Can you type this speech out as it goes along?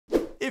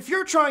If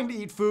you're trying to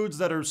eat foods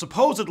that are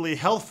supposedly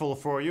healthful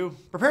for you,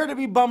 prepare to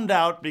be bummed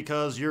out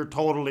because you're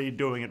totally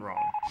doing it wrong.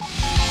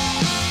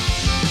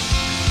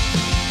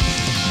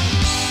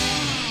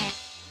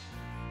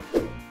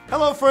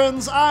 Hello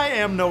friends, I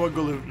am Noah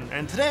Galuten,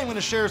 and today I'm going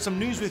to share some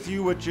news with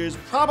you which is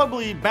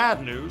probably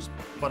bad news,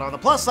 but on the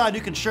plus side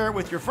you can share it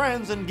with your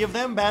friends and give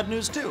them bad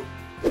news too.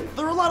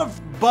 There are a lot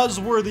of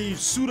buzzworthy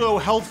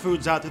pseudo-health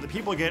foods out there that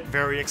people get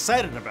very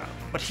excited about,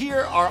 but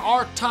here are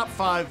our top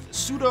 5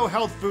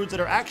 pseudo-health foods that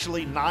are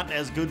actually not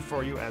as good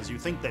for you as you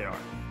think they are.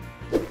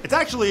 It's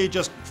actually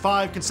just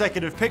 5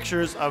 consecutive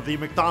pictures of the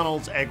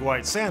McDonald's egg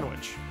white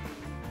sandwich.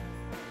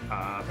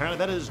 Apparently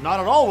that is not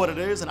at all what it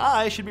is, and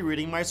I should be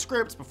reading my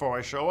scripts before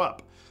I show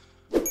up.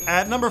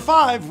 At number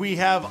 5, we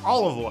have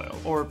olive oil,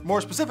 or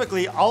more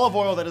specifically, olive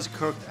oil that is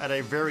cooked at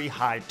a very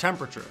high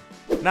temperature.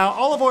 Now,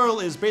 olive oil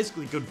is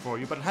basically good for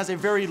you, but it has a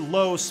very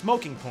low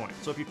smoking point.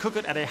 So if you cook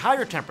it at a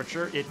higher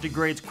temperature, it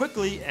degrades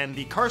quickly and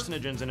the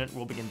carcinogens in it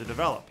will begin to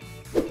develop.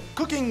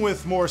 Cooking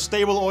with more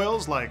stable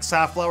oils like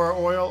safflower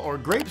oil or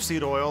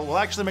grapeseed oil will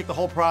actually make the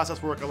whole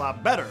process work a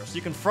lot better. So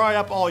you can fry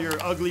up all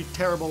your ugly,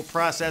 terrible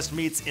processed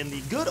meats in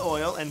the good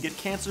oil and get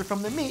cancer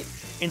from the meat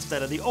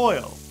instead of the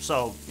oil.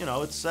 So, you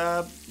know, it's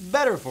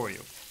better for you.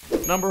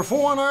 Number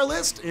 4 on our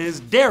list is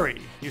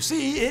dairy. You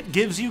see, it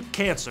gives you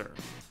cancer.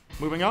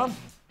 Moving on.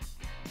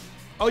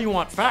 Oh, you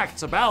want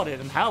facts about it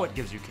and how it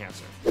gives you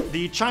cancer.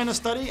 The China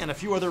study and a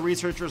few other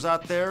researchers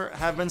out there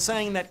have been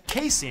saying that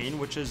casein,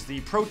 which is the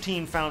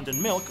protein found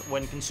in milk,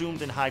 when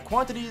consumed in high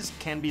quantities,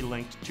 can be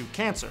linked to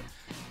cancer.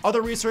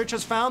 Other research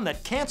has found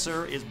that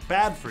cancer is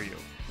bad for you.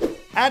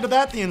 Add to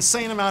that the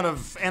insane amount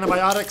of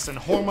antibiotics and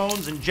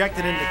hormones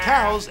injected into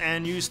cows,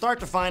 and you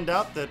start to find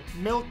out that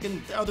milk and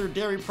other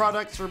dairy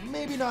products are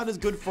maybe not as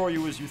good for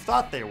you as you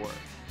thought they were.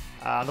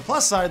 On the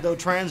plus side, though,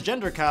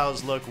 transgender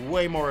cows look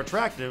way more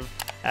attractive,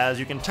 as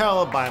you can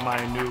tell by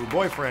my new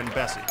boyfriend,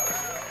 Bessie.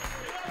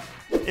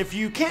 If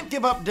you can't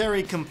give up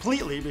dairy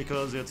completely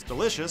because it's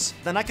delicious,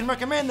 then I can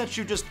recommend that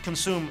you just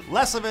consume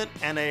less of it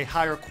and a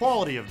higher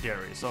quality of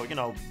dairy. So, you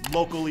know,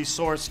 locally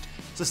sourced,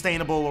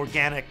 sustainable,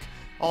 organic,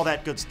 all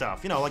that good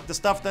stuff. You know, like the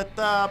stuff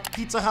that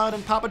Pizza Hut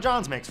and Papa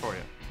John's makes for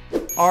you.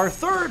 Our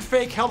third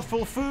fake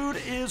healthful food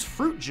is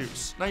fruit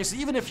juice. Now you see,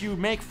 even if you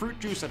make fruit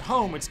juice at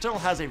home, it still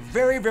has a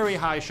very, very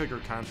high sugar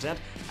content,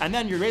 and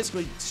then you're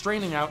basically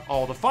straining out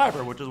all the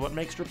fiber, which is what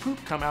makes your poop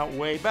come out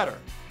way better.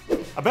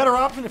 A better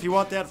option if you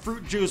want that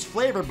fruit juice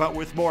flavor but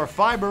with more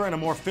fiber and a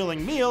more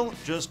filling meal,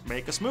 just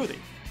make a smoothie.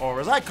 Or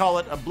as I call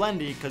it, a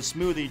blendy, because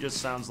smoothie just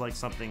sounds like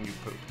something you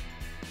poop.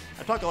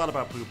 I talk a lot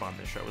about poop on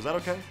this show, is that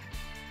okay?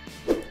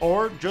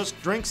 Or just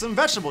drink some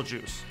vegetable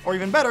juice. Or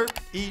even better,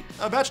 eat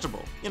a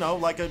vegetable. You know,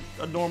 like a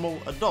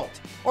normal adult.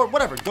 Or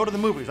whatever, go to the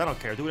movies, I don't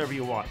care, do whatever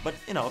you want. But,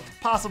 you know,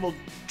 if possible,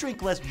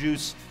 drink less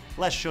juice,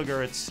 less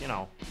sugar, it's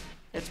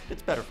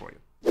better for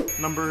you.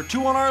 Number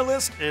 2 on our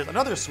list is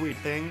another sweet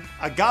thing,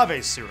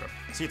 agave syrup.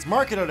 See, it's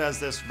marketed as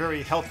this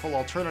very healthful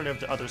alternative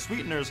to other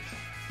sweeteners,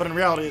 but in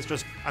reality it's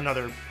just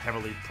another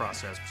heavily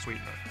processed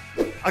sweetener.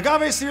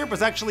 Agave syrup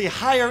is actually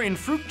higher in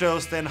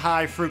fructose than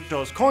high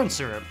fructose corn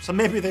syrup, so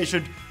maybe they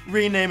should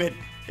rename it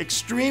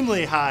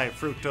extremely high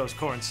fructose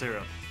corn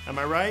syrup. Am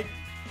I right?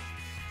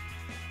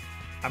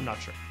 I'm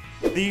not sure.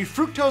 The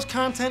fructose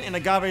content in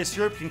agave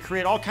syrup can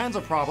create all kinds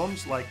of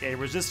problems, like a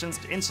resistance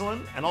to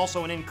insulin, and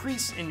also an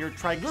increase in your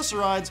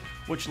triglycerides,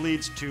 which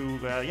leads to,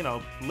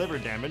 liver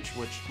damage,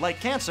 which, like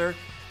cancer,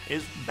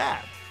 is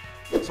bad.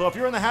 So if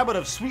you're in the habit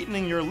of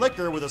sweetening your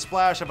liquor with a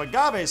splash of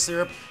agave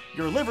syrup,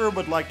 your liver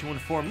would like to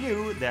inform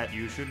you that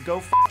you should go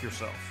f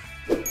yourself.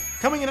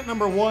 Coming in at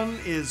number 1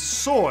 is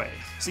soy.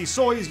 See,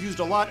 soy is used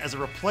a lot as a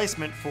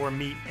replacement for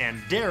meat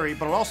and dairy,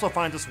 but it also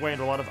finds its way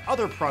into a lot of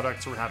other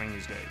products we're having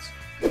these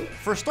days.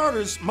 For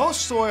starters,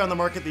 most soy on the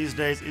market these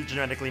days is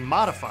genetically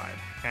modified,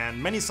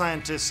 and many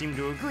scientists seem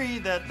to agree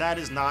that that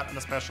is not an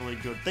especially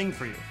good thing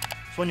for you.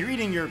 So when you're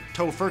eating your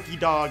tofurkey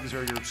dogs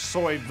or your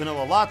soy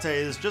vanilla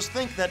lattes, just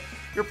think that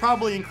you're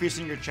probably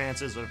increasing your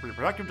chances of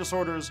reproductive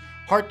disorders,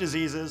 heart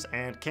diseases,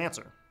 and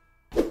cancer.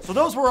 So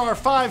those were our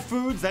 5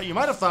 foods that you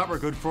might have thought were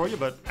good for you,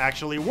 but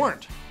actually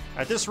weren't.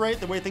 At this rate,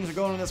 the way things are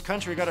going in this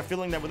country, I got a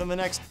feeling that within the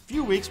next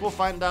few weeks, we'll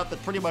find out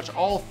that pretty much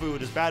all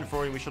food is bad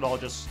for you. We should all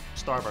just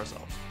starve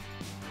ourselves.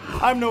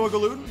 I'm Noah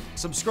Galuten.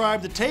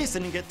 Subscribe to Taste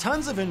and you get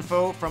tons of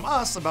info from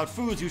us about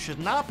foods you should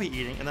not be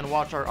eating, and then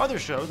watch our other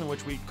shows in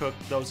which we cook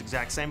those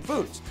exact same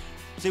foods.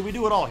 See, we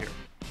do it all here.